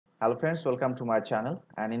Hello friends, welcome to my channel,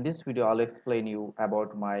 and in this video I'll explain you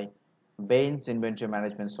about my BAINz inventory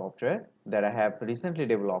management software that I have recently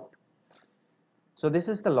developed. So this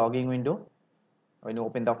is the logging window. When you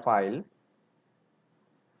open the file,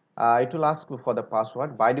 it will ask you for the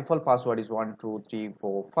password. By default password is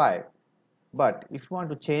 12345, but if you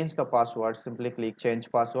want to change the password, simply click change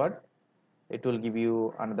password. It will give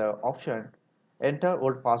you another option, enter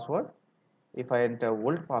old password. If I enter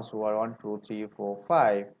old password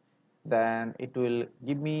 12345, then it will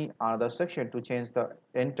give me another section to change the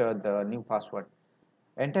enter the new password.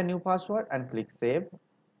 Enter new password and click save,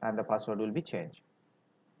 and the password will be changed.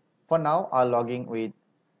 For now I'll logging with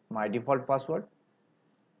my default password.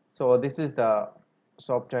 So this is the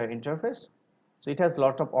software interface. So it has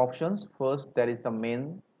lot of options. First, there is the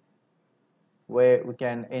main, where we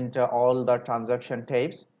can enter all the transaction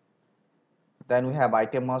types. Then we have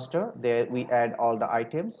item master, there we add all the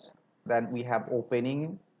items. Then we have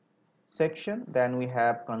opening section, then we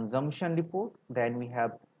have consumption report, then we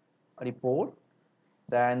have report,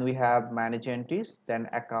 then we have manage entries, then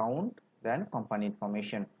account, then company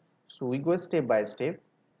information. So we go step by step.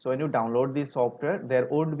 So when you download this software, there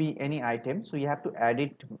won't be any item, so you have to add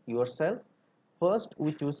it yourself. First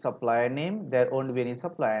we choose supplier name, there won't be any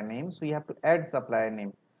supplier name, so you have to add supplier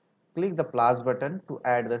name. Click the plus button to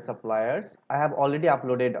add the suppliers. I have already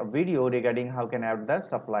uploaded a video regarding how can add the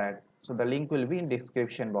supplier, so the link will be in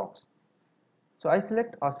description box. So I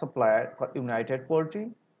select a supplier for United Poultry.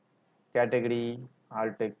 Category,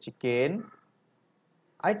 I'll take chicken.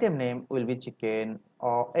 Item name will be chicken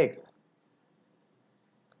or eggs.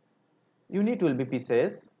 Unit will be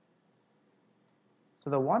pieces. So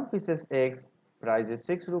the one pieces eggs price is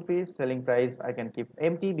 6 rupees. Selling price I can keep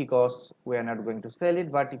empty because we are not going to sell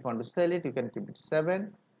it, but if you want to sell it, you can keep it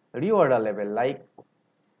 7. Reorder level, like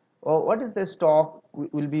what is the stock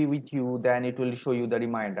will be with you, then it will show you the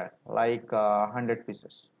reminder, like 100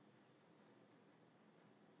 pieces.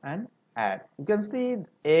 And add, you can see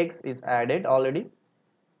eggs is added already.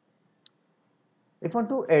 If you want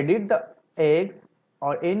to edit the eggs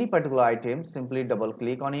or any particular item, simply double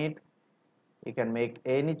click on it. You can make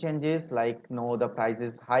any changes, like no, the price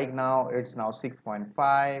is high now, it's now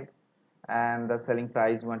 6.5, and the selling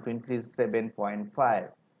price you want to increase 7.5.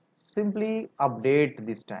 Simply update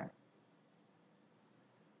this time.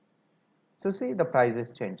 So see, the price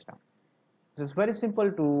is changed now. So it's very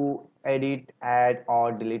simple to edit, add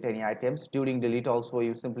or delete any items. During delete also,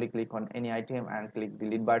 you simply click on any item and click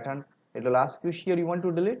delete button. It will ask you here you want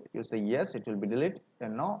to delete. You say yes, it will be delete.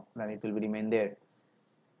 Then no, then it will be remain there.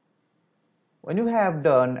 When you have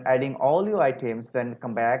done adding all your items, then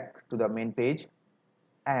come back to the main page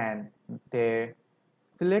and there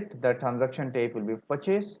select the transaction type will be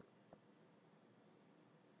purchase.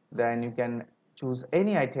 Then you can choose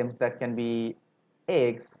any items, that can be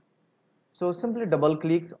eggs. So simply double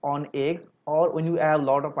clicks on eggs, or when you have a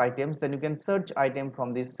lot of items, then you can search item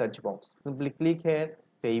from this search box. Simply click here,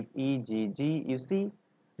 type EGG. You see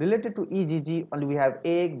related to EGG only we have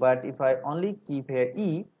egg, but if I only keep here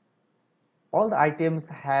E, all the items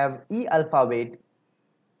have E alphabet,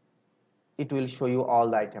 it will show you all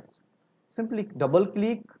the items. Simply double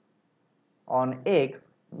click on eggs,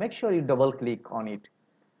 make sure you double click on it,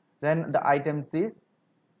 then the items is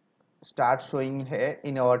start showing here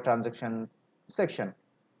in our transaction section.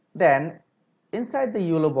 Then inside the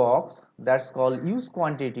yellow box that's called use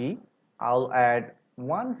quantity, I'll add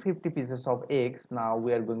 150 pieces of eggs. Now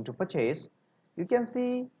we are going to purchase. You can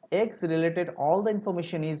see eggs related, all the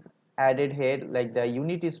information is added here, like the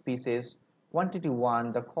unit is pieces, quantity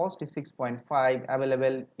 1, the cost is 6.5,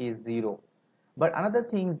 available is 0. But another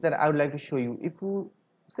things that I would like to show you, if you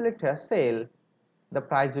select a sale, the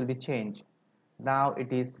price will be changed. Now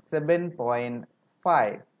it is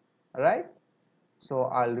 7.5, right? So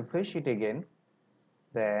I'll refresh it again,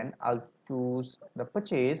 then I'll choose the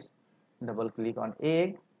purchase, double click on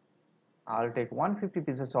egg, I'll take 150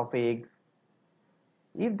 pieces of eggs.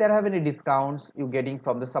 If there have any discounts you getting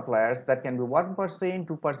from the suppliers, that can be 1%,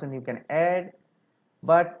 2% you can add.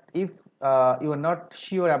 But if you are not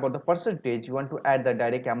sure about the percentage, you want to add the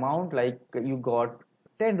direct amount, like you got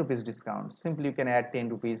 10 rupees discount, simply you can add 10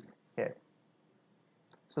 rupees here.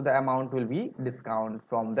 So the amount will be discount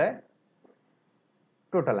from the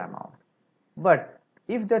total amount. But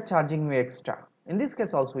if they're charging you extra, in this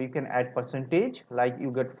case also you can add percentage, like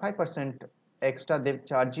you get 5% extra they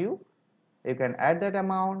charge you, you can add that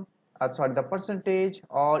amount, sorry, the percentage,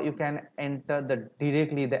 or you can enter the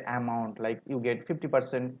directly the amount, like you get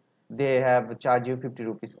 50%, they have charge you 50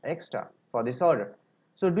 rupees extra for this order.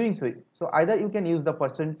 So doing so either you can use the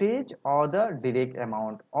percentage or the direct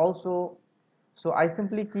amount also. So I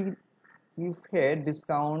simply keep if here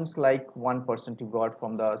discounts like 1% you got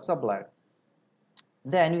from the supplier,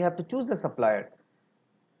 then you have to choose the supplier.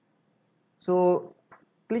 So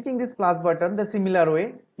clicking this plus button, the similar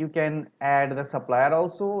way you can add the supplier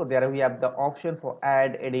also. There we have the option for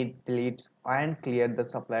add, edit, delete and clear the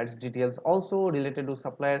suppliers details also related to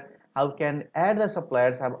supplier. How can add the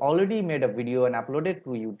suppliers? I have already made a video and uploaded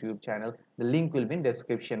to YouTube channel. The link will be in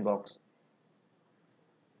description box.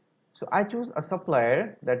 So I choose a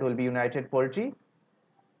supplier that will be United Poultry.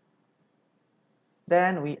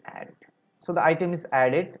 Then we add it. So the item is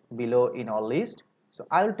added below in our list. So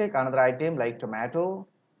I will take another item like tomato.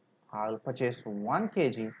 I'll purchase 1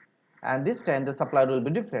 kg and this time the supplier will be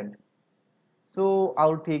different. So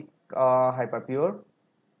I'll take hyper pure.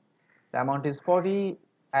 The amount is 40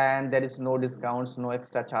 and there is no discounts, no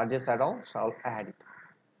extra charges at all. So I'll add it.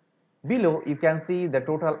 Below you can see the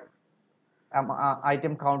total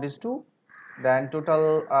item count is 2. Then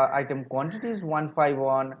total item quantity is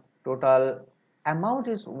 151. Total amount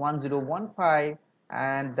is 1015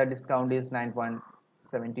 and the discount is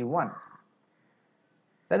 9.71.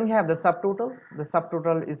 Then we have the subtotal. The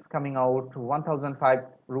subtotal is coming out to 1005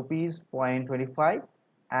 rupees point 25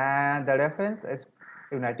 and the reference is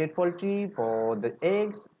United Poultry for the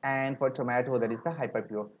eggs and for tomato that is the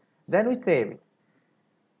hyperpure. Then we save it.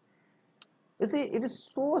 You see, it is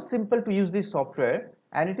so simple to use this software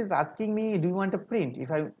and it is asking me, do you want a print?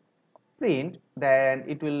 If I print, then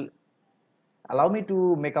it will allow me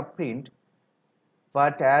to make a print,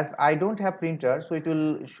 but as I don't have printer, so it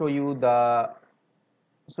will show you the,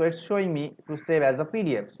 so it's showing me to save as a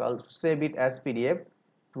PDF. So I'll save it as PDF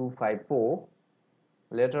 254.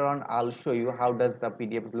 Later on I'll show you how does the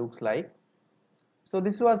PDF looks like. So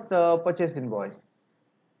this was the purchase invoice.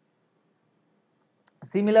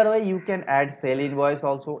 Similar way you can add sale invoice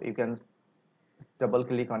also. You can double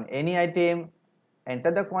click on any item,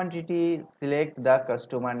 enter the quantity, select the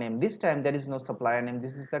customer name. This time there is no supplier name,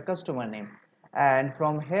 this is the customer name. And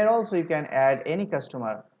from here also you can add any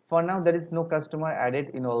customer. For now there is no customer added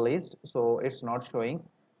in our list, so it's not showing.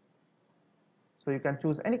 So you can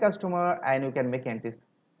choose any customer and you can make entries.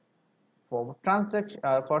 For transaction,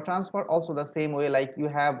 for transfer also the same way, like you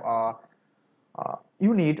have a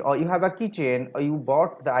unit or you have a kitchen or you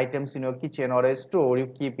bought the items in your kitchen or a store, you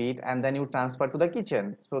keep it and then you transfer to the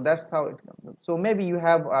kitchen. So that's how it comes. So maybe you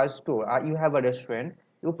have a store, you have a restaurant,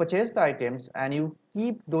 you purchase the items and you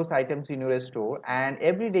keep those items in your store and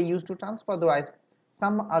every day you used to transfer the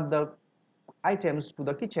some other items to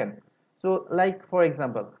the kitchen. So like for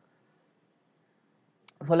example,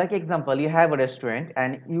 you have a restaurant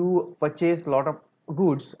and you purchase a lot of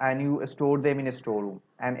goods and you store them in a storeroom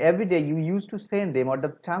and every day you used to send them or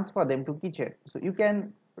transfer them to kitchen. So you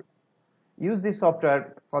can use this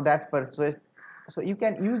software for that purpose. So you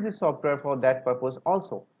can use this software for that purpose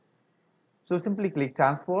also. So simply click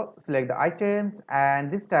transfer, select the items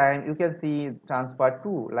and this time you can see transfer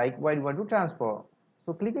to, like why do you want to transfer.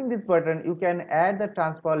 So clicking this button you can add the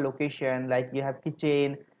transfer location, like you have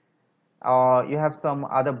kitchen, you have some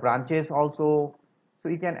other branches also, so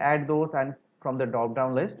you can add those and from the drop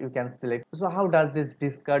down list you can select. So how does this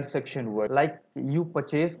discard section work? Like you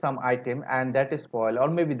purchase some item and that is spoiled or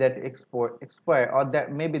maybe that expire or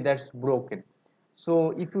that maybe that's broken.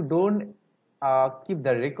 So if you don't keep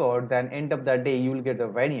the record, then end of the day you will get a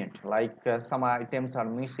variant, like some items are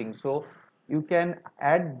missing. So you can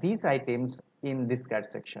add these items in discard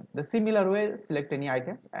section. The similar way, select any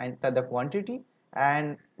items, enter the quantity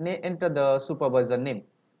and enter the supervisor name.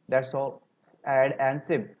 That's all. Add and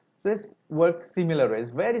save. So it's work similar way. It's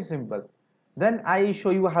very simple. Then I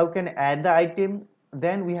show you how can add the item.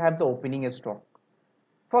 Then we have the opening stock.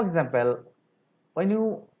 For example, when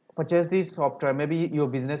you purchase this software, maybe your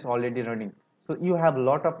business already running, so you have a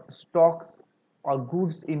lot of stocks or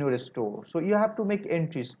goods in your store, so you have to make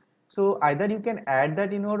entries. So either you can add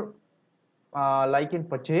that in your like in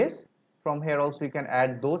purchase. From here also you can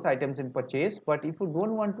add those items in purchase, but if you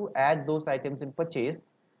don't want to add those items in purchase,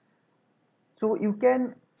 so you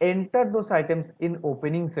can enter those items in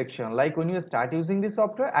opening section. Like when you start using this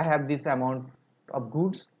software, I have this amount of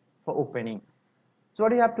goods for opening. So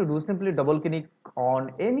what you have to do, simply double click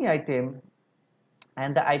on any item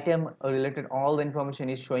and the item related, all the information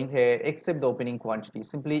is showing here except the opening quantity.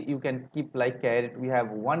 Simply you can keep like carrot, we have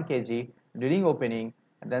 1 kg during opening,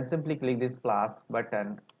 and then simply click this plus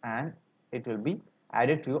button and it will be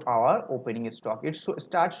added to our opening stock. It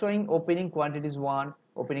starts showing opening quantity is 1,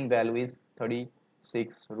 opening value is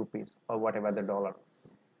 36 rupees or whatever the dollar.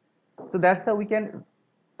 So that's how we can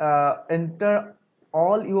enter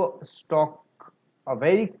all your stock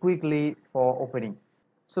very quickly for opening.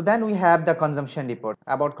 So then we have the consumption report.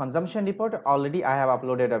 About consumption report, already I have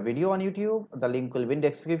uploaded a video on YouTube. The link will be in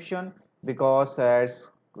description because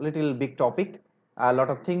it's little big topic. A lot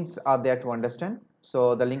of things are there to understand.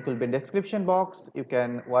 So the link will be in description box. You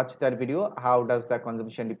can watch that video. How does the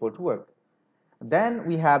consumption report work? Then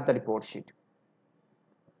we have the report sheet.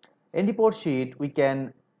 In report sheet, we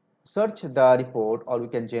can search the report or we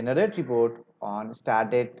can generate report on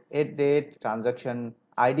start date, end date, transaction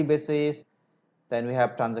ID basis. Then we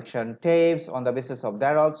have transaction types. On the basis of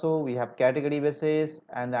that also we have category basis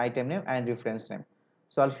and the item name and reference name.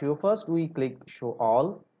 So I'll show you first. We click show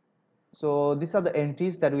all. So these are the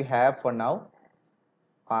entries that we have for now.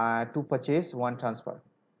 To purchase, one transfer.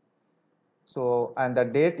 So and the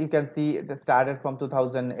date you can see it started from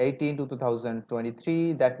 2018 to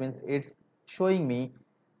 2023. That means it's showing me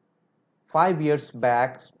 5 years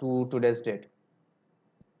back to today's date.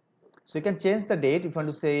 So you can change the date. If you want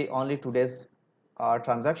to say only today's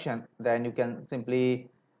transaction, then you can simply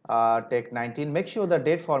take 19. Make sure the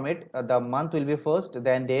date format, the month will be first,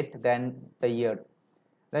 then date, then the year.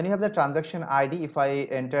 Then you have the transaction ID. If I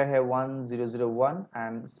enter here 1001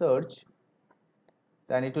 and search,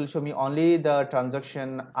 then it will show me only the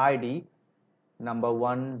transaction ID number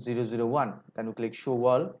 1001. Then we click show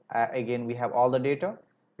all. Again we have all the data.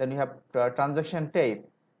 Then you have transaction type.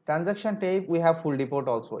 Transaction type we have full report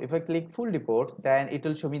also. If I click full report, then it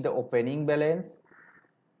will show me the opening balance,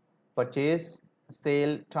 purchase,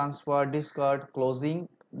 sale, transfer, discard, closing.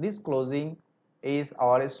 This closing is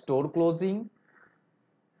our store closing,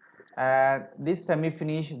 and this semi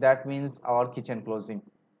finish, that means our kitchen closing.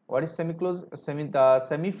 What is semi close? The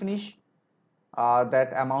semi finish,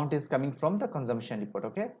 that amount is coming from the consumption report.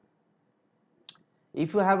 Okay,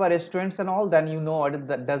 if you have a restaurants and all, then you know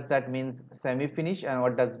what does that means semi finish and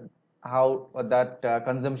what does how that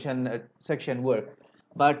consumption section work.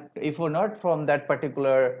 But if you're not from that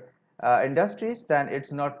particular industries, then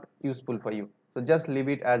it's not useful for you, so just leave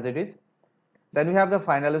it as it is. Then we have the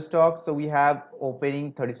final stock. So we have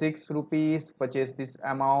opening 36 rupees, purchase this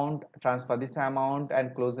amount, transfer this amount,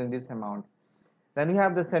 and closing this amount. Then we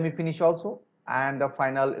have the semi finish also, and the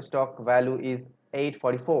final stock value is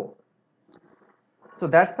 844. So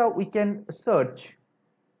that's how we can search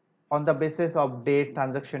on the basis of date,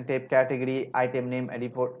 transaction type, category, item name, and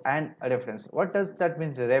report, and a reference. What does that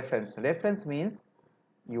mean? Reference. Reference means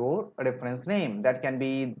your reference name. That can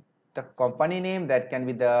be the company name, that can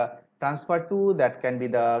be the transfer to, that can be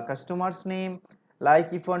the customer's name.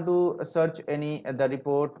 Like if you want to search any the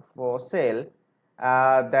report for sale,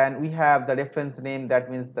 then we have the reference name, that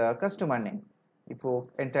means the customer name. If you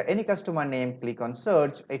enter any customer name, click on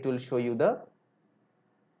search, it will show you the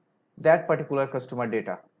that particular customer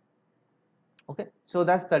data. Okay, so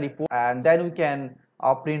that's the report, and then we can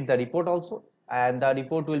print the report also, and the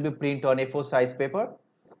report will be printed on A4 size paper.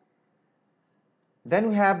 Then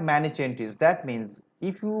we have manage entries. That means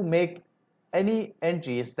if you make any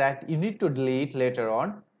entries that you need to delete later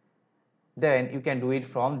on, then you can do it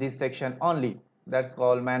from this section only. That's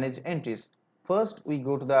called manage entries. First we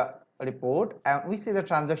go to the report and we see the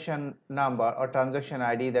transaction number or transaction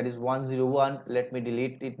ID, that is 101. Let me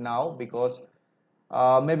delete it now because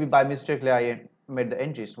maybe by mistakenly I made the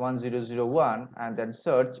entries 1001 and then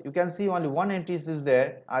search. You can see only one entry is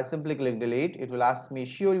there. I simply click delete. It will ask me,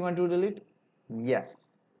 sure you want to delete?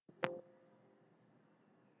 Yes.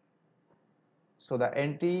 So the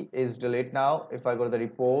entry is delete now. If I go to the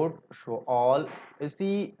report, show all, you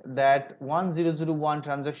see that 1001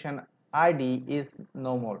 transaction ID is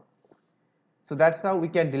no more. So that's how we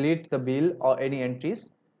can delete the bill or any entries.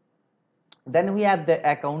 Then we have the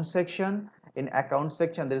account section. In account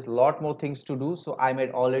section there is a lot more things to do, so I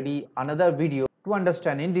made already another video to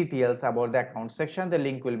understand in details about the account section. The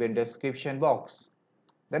link will be in description box.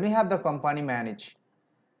 Then we have the company manage.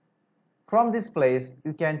 From this place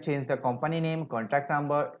you can change the company name, contact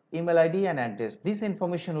number, email ID and address. This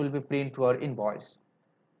information will be printed to our invoice.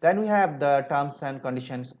 Then we have the terms and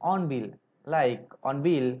conditions on bill. Like on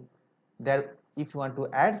bill, there if you want to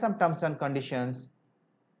add some terms and conditions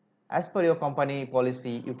as per your company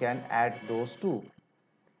policy, you can add those too.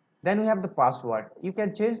 Then we have the password. You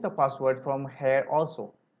can change the password from here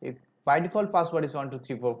also. If by default password is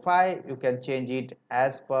 12345, you can change it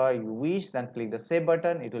as per you wish. Then click the save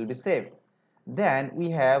button, it will be saved. Then we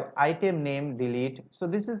have item name delete. So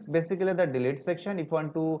this is basically the delete section. If you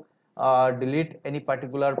want to delete any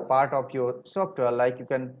particular part of your software, like you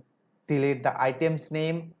can delete the items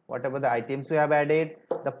name, whatever the items you have added,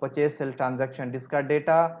 the purchase, sale, transaction, discard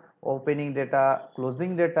data, opening data,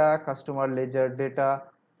 closing data, customer ledger data,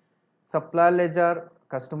 supplier ledger,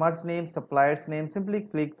 customer's name, supplier's name. Simply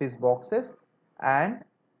click these boxes and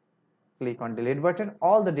click on delete button,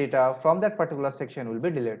 all the data from that particular section will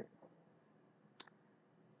be deleted.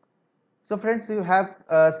 So friends, you have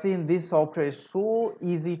seen this software is so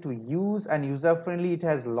easy to use and user friendly. It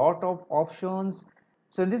has lot of options.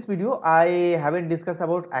 So in this video I haven't discussed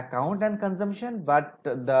about account and consumption, but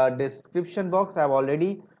the description box I have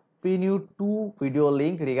already pinned you two video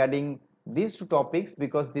link regarding these two topics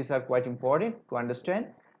because these are quite important to understand.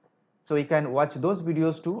 So you can watch those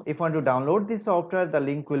videos too. If you want to download this software, the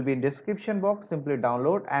link will be in description box. Simply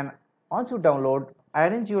download, and once you download,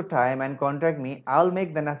 arrange your time and contact me. I'll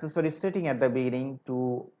make the necessary setting at the beginning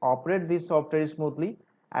to operate this software smoothly,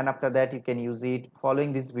 and after that you can use it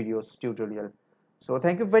following this videos tutorial. So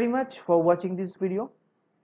thank you very much for watching this video.